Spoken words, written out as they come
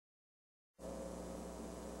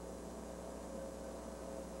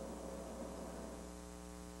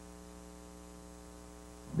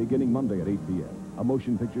beginning Monday at 8 p.m. A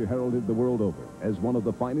motion picture heralded the world over as one of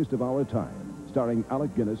the finest of our time, starring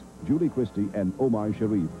Alec Guinness, Julie Christie, and Omar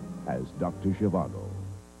Sharif as Dr. Zhivago.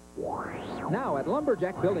 Now at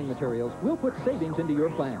Lumberjack Building Materials, we'll put savings into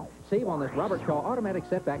your plan. Save on this Robert Shaw automatic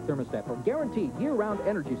setback thermostat for guaranteed year-round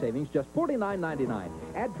energy savings, just $49.99.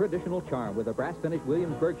 Add traditional charm with a brass-finished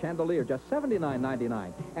Williamsburg chandelier, just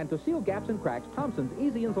 $79.99. And to seal gaps and cracks, Thompson's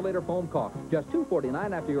Easy Insulator Foam Caulk, just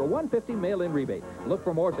 $249 after your $150 mail-in rebate. Look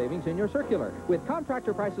for more savings in your circular. With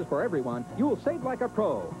contractor prices for everyone, you'll save like a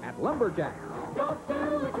pro at Lumberjack. Don't do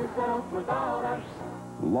it yourself without us.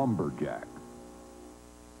 Lumberjack.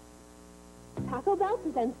 Taco Bell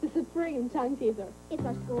presents the Supreme Tongue Teaser. It's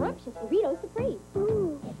our scrumptious Burrito Supreme.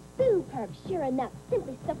 Ooh, it's superb, sure enough.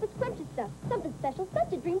 Simply stuffed with scrumptious stuff. Something special,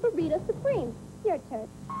 such a dream Burrito Supreme. Your turn.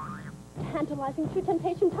 Tantalizing through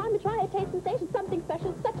temptation, time to try a taste sensation. Something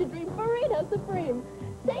special, such a dream Burrito Supreme.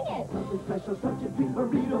 Sing it! Something special, such a dream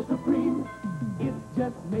Burrito Supreme. It's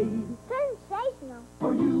just made sensational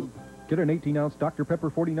for you. Get an 18-ounce Dr.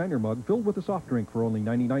 Pepper 49er mug filled with a soft drink for only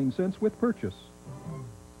 99 cents with purchase.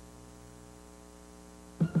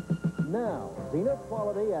 Now, Zenith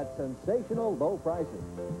quality at sensational low prices.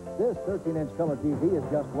 This 13-inch color TV is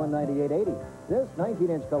just $198.80. This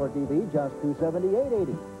 19-inch color TV just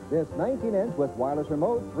 $278.80. This 19-inch with wireless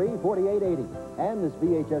remote, $348.80. And this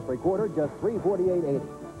VHS recorder, just $348.80.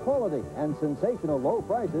 Quality and sensational low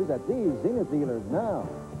prices at these Zenith dealers now.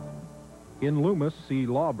 In Loomis, see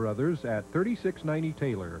Law Brothers at 3690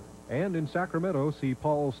 Taylor. And in Sacramento, see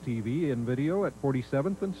Paul's TV and Video at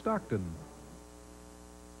 47th and Stockton.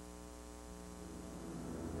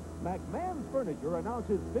 McMahan's Furniture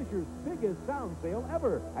announces Fisher's biggest sound sale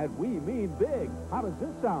ever, and we mean big. How does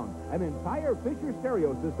this sound? An entire Fisher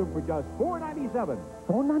stereo system for just $497.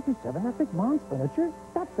 $497 at McMahan's Furniture?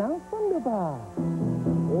 That sounds wonderful.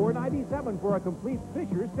 $497 for a complete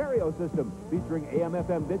Fisher stereo system featuring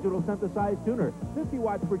AM/FM digital synthesized tuner, 50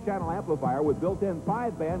 watts per channel amplifier with built-in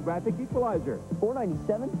 5-band graphic equalizer.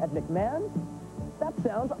 $497 at McMahan's? That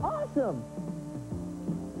sounds awesome.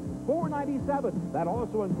 $497. That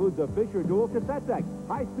also includes a Fisher dual cassette deck,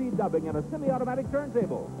 high-speed dubbing, and a semi-automatic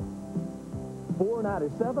turntable.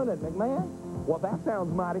 $497 at McMahon? Well, that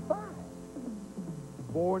sounds mighty fine.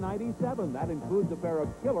 $497. That includes a pair of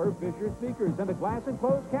killer Fisher speakers and a glass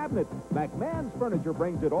enclosed cabinet. McMahan's Furniture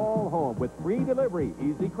brings it all home with free delivery,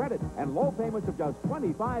 easy credit, and low payments of just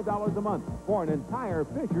 $25 a month for an entire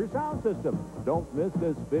Fisher sound system. Don't miss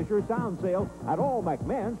this Fisher sound sale at all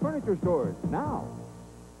McMahan's Furniture stores now.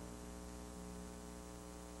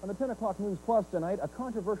 On the 10 o'clock News Plus tonight, a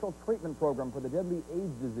controversial treatment program for the deadly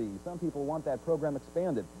AIDS disease. Some people want that program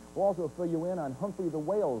expanded. We'll also fill you in on Humphrey the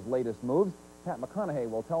Whale's latest moves. Pat McConaughey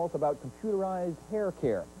will tell us about computerized hair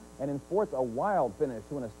care. And in sports, a wild finish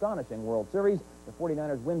to an astonishing World Series. The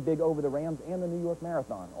 49ers win big over the Rams and the New York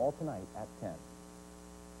Marathon, all tonight at 10.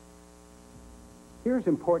 Here's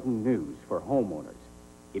important news for homeowners.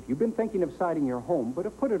 If you've been thinking of siding your home but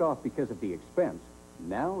have put it off because of the expense,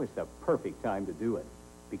 now is the perfect time to do it.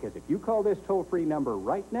 Because if you call this toll-free number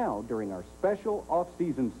right now during our special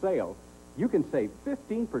off-season sale, you can save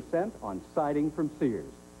 15% on siding from Sears.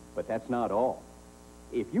 But that's not all.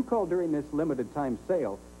 If you call during this limited-time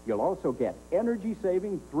sale, you'll also get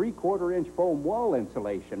energy-saving 3/4-inch foam wall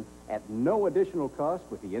insulation at no additional cost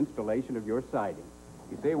with the installation of your siding.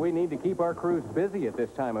 You see, we need to keep our crews busy at this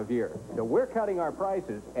time of year, so we're cutting our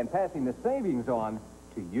prices and passing the savings on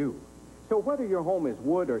to you. So whether your home is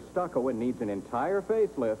wood or stucco and needs an entire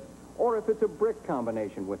facelift, or if it's a brick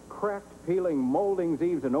combination with cracked, peeling moldings,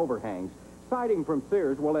 eaves, and overhangs, siding from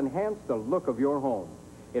Sears will enhance the look of your home.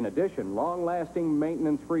 In addition, long-lasting,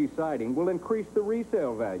 maintenance-free siding will increase the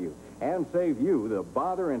resale value and save you the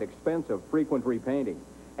bother and expense of frequent repainting.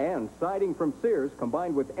 And siding from Sears,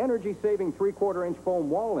 combined with energy-saving 3/4-inch foam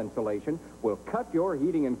wall insulation, will cut your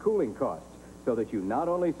heating and cooling costs, so that you not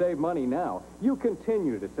only save money now, you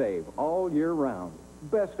continue to save all year round.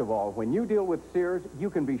 Best of all, when you deal with Sears, you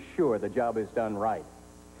can be sure the job is done right.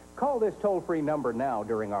 Call this toll-free number now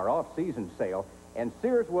during our off-season sale, and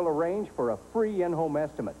Sears will arrange for a free in-home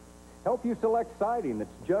estimate. Help you select siding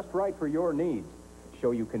that's just right for your needs.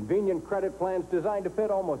 Show you convenient credit plans designed to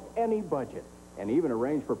fit almost any budget, and even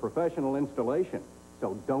arrange for professional installation.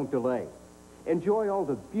 So don't delay. Enjoy all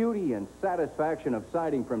the beauty and satisfaction of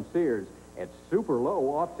siding from Sears at super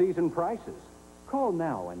low off-season prices. Call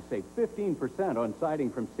now and save 15% on siding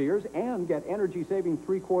from Sears and get energy-saving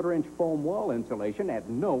 3/4-inch foam wall insulation at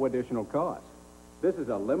no additional cost. This is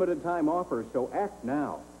a limited-time offer, so act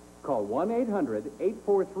now. Call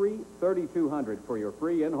 1-800-843-3200 for your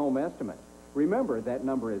free in-home estimate. Remember, that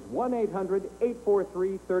number is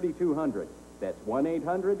 1-800-843-3200. That's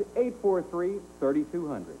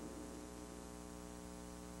 1-800-843-3200.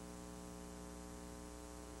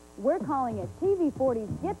 We're calling it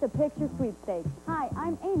TV40's Get the Picture Sweepstakes. Hi,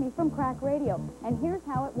 I'm Amy from Crack Radio, and here's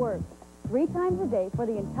how it works. 3 times a day for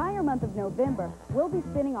the entire month of November, we'll be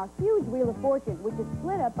spinning our huge Wheel of Fortune, which is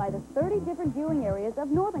split up by the 30 different viewing areas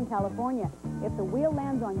of Northern California. If the wheel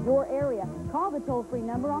lands on your area, call the toll-free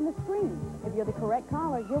number on the screen. If you're the correct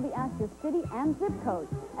caller, you'll be asked your city and zip code,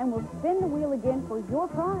 and we'll spin the wheel again for your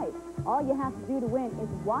prize. All you have to do to win is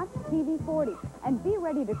watch TV40 and be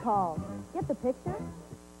ready to call. Get the picture?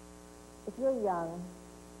 If you're young,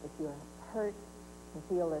 if you're hurt and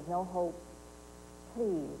feel there's no hope,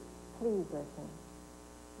 please listen.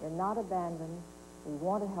 You're not abandoned. We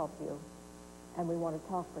want to help you, and we want to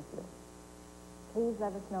talk with you. Please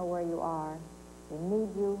let us know where you are. We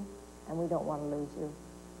need you, and we don't want to lose you.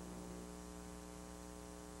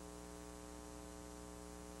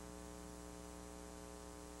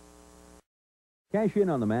 Cash in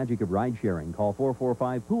on the magic of ride-sharing. Call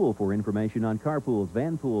 445-POOL for information on carpools,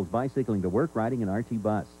 van pools, bicycling to work, riding, and RT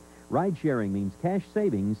bus. Ride-sharing means cash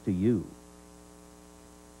savings to you.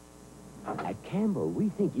 At Campbell, we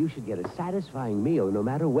think you should get a satisfying meal no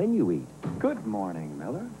matter when you eat. Good morning,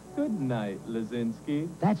 Miller. Good night, Lazinski.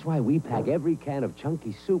 That's why we pack every can of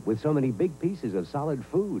chunky soup with so many big pieces of solid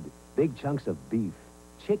food. Big chunks of beef,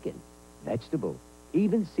 chicken, vegetable,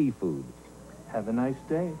 even seafood. Have a nice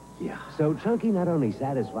day. Yeah. So Chunky not only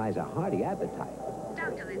satisfies a hearty appetite.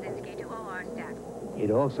 Dr. Lazinski to OR staff.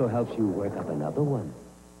 It also helps you work up another one.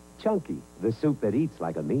 Chunky, the soup that eats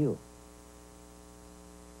like a meal.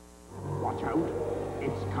 Watch out.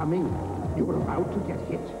 It's coming. You're about to get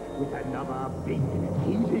hit with another big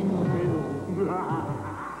heating bill.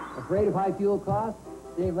 Afraid of high fuel costs?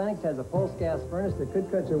 Dave Lennox has a pulse gas furnace that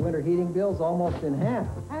could cut your winter heating bills almost in half.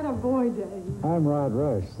 Attaboy, Dave. I'm Rod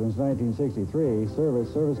Rush. Since 1963,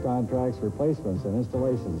 service contracts, replacements, and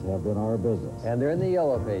installations have been our business. And they're in the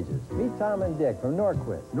yellow pages. Meet Tom and Dick from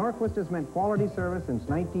Norquist. Norquist has meant quality service since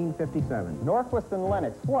 1957. Norquist and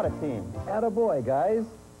Lennox, what a team. Attaboy, guys.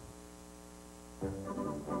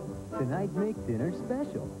 Tonight, make dinner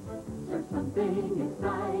special. There's something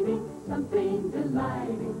exciting, something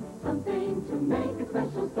delighting, something to make it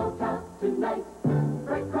special. Stovetop tonight.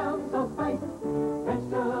 Breadcrumbs all spiced,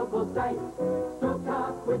 vegetables diced.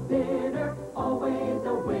 Stovetop with dinner, always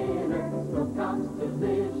a winner. Stovetop's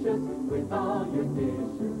delicious with all your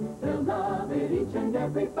dishes. They'll love it each and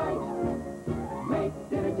every bite. Make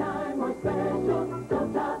dinner time more special.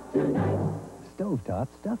 Stovetop tonight. Stovetop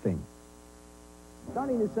stuffing.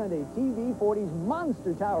 Starting this Sunday, TV40's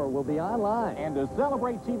Monster Tower will be online. And to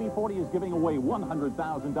celebrate, TV40 is giving away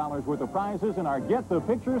 $100,000 worth of prizes in our Get the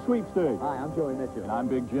Picture Sweepstakes. Hi, I'm Joey Mitchell. And I'm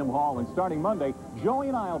Big Jim Hall. And starting Monday, Joey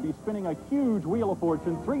and I will be spinning a huge Wheel of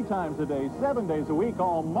Fortune 3 times a day, 7 days a week,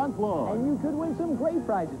 all month long. And you could win some great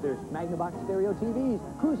prizes. There's Magnavox stereo TVs,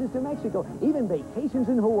 cruises to Mexico, even vacations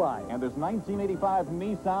in Hawaii. And there's 1985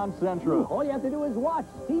 Nissan Sentra. All you have to do is watch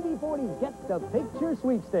TV40's Get the Picture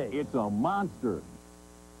Sweepstakes. It's a monster.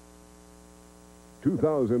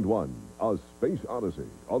 2001, A Space Odyssey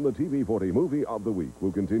on the TV40 Movie of the Week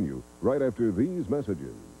will continue right after these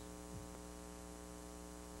messages.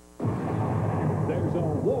 There's a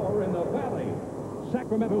war in the valley.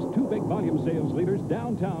 Sacramento's 2 big volume sales leaders,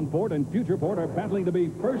 Downtown Ford and Future Ford, are battling to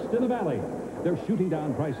be first in the valley. They're shooting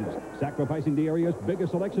down prices, sacrificing the area's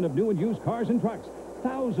biggest selection of new and used cars and trucks.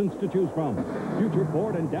 Thousands to choose from. Future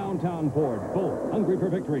Ford and Downtown Ford, both hungry for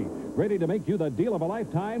victory, ready to make you the deal of a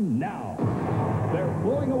lifetime now. They're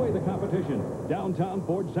blowing away the competition. Downtown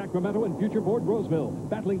Ford Sacramento and Future Ford Roseville,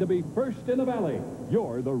 battling to be first in the valley.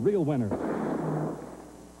 You're the real winner.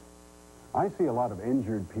 I see a lot of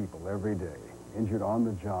injured people every day, injured on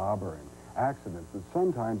the job or in accidents that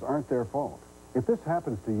sometimes aren't their fault. If this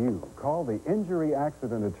happens to you, call the Injury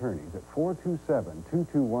Accident Attorneys at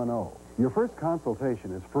 427-2210. Your first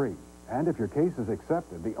consultation is free, and if your case is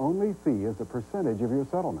accepted, the only fee is a percentage of your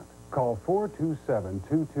settlement. Call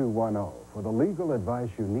 427-2210 for the legal advice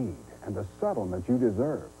you need and the settlement you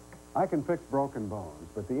deserve. I can fix broken bones,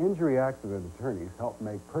 but the Injury Accident Attorneys help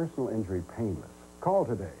make personal injury painless. Call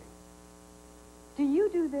today. Do you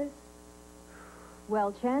do this?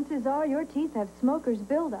 Well, chances are your teeth have smoker's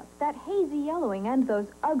buildup, that hazy yellowing, and those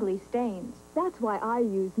ugly stains. That's why I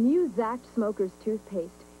use new Zact Smoker's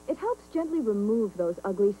Toothpaste. It helps gently remove those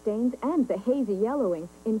ugly stains and the hazy yellowing.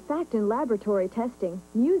 In fact, in laboratory testing,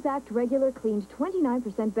 new Zact Regular cleaned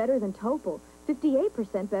 29% better than Topol,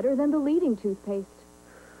 58% better than the leading toothpaste.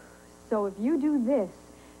 So if you do this,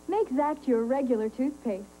 make Zact your regular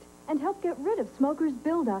toothpaste and help get rid of smoker's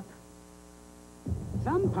buildup.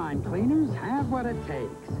 Some pine cleaners have what it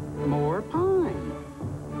takes. More pine.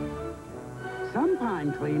 Some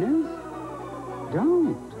pine cleaners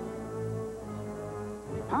don't.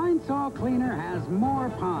 Pine Sol Cleaner has more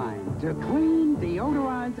pine to clean,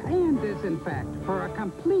 deodorize, and disinfect for a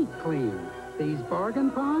complete clean. These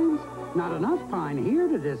bargain pines, not enough pine here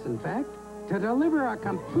to disinfect, to deliver a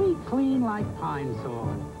complete clean like Pine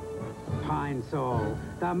Sol. Pine Sol,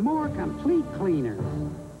 the more complete cleaner.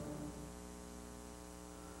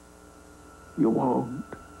 You won't.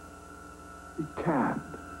 You can't.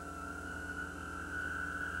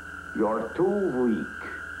 You're too weak.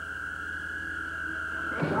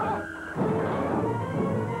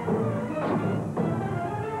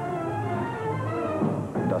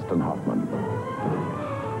 Dustin Hoffman.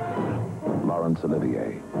 Laurence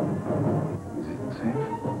Olivier. Is it safe?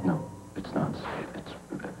 No, it's not safe. It's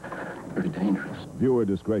very dangerous. Viewer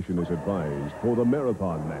discretion is advised for The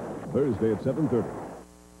Marathon Man, Thursday at 7:30.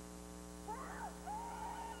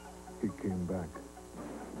 He came back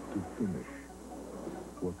to finish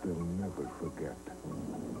what they'll never forget.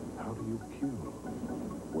 How do you kill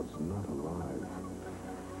what's not alive?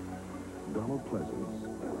 Donald Pleasance,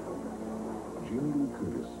 Jimmy Lee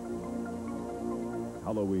Curtis.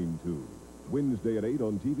 Halloween 2, Wednesday at 8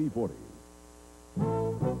 on TV 40.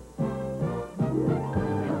 Come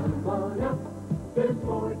on up, there's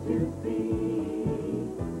more to see.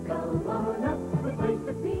 Come on up, the place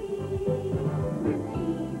to be. With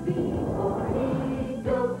TV40,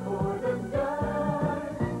 go for the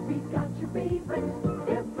stars. We've got your favorites,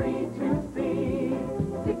 they're free to see.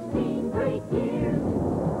 16 great years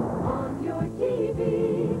on your TV.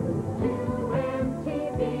 New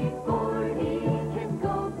MTV40 can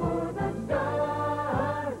go for the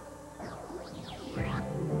stars.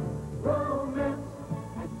 Romance,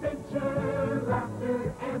 adventure, laughter,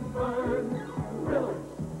 and fun. Thrillers,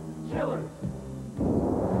 chillers.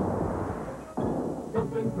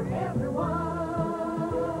 Something for everyone.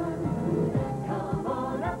 Come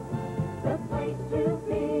on up, the place to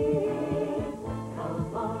be.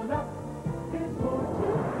 Come on up, there's more to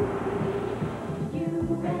see.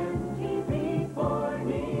 UNTV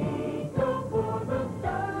 40, go for the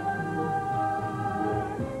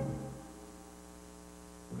stars.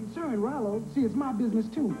 Concern, Rollo. See, it's my business,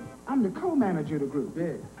 too. I'm the co-manager of the group.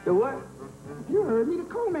 Yeah. The what? You heard me, the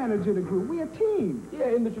co-manager of the group. We're a team.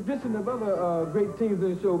 Yeah, in the tradition of other great teams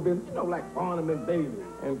in the show business, you know, like Barnum and Bailey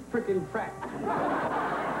and Frickin' Frack.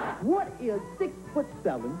 What is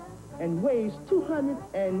 6'7" and weighs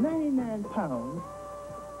 299 pounds,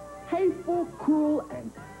 hateful, cruel,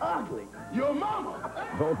 and ugly? Your mama!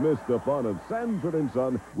 Don't miss the fun of Sanford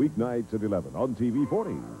Son, weeknights at 11 on TV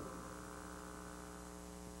 40.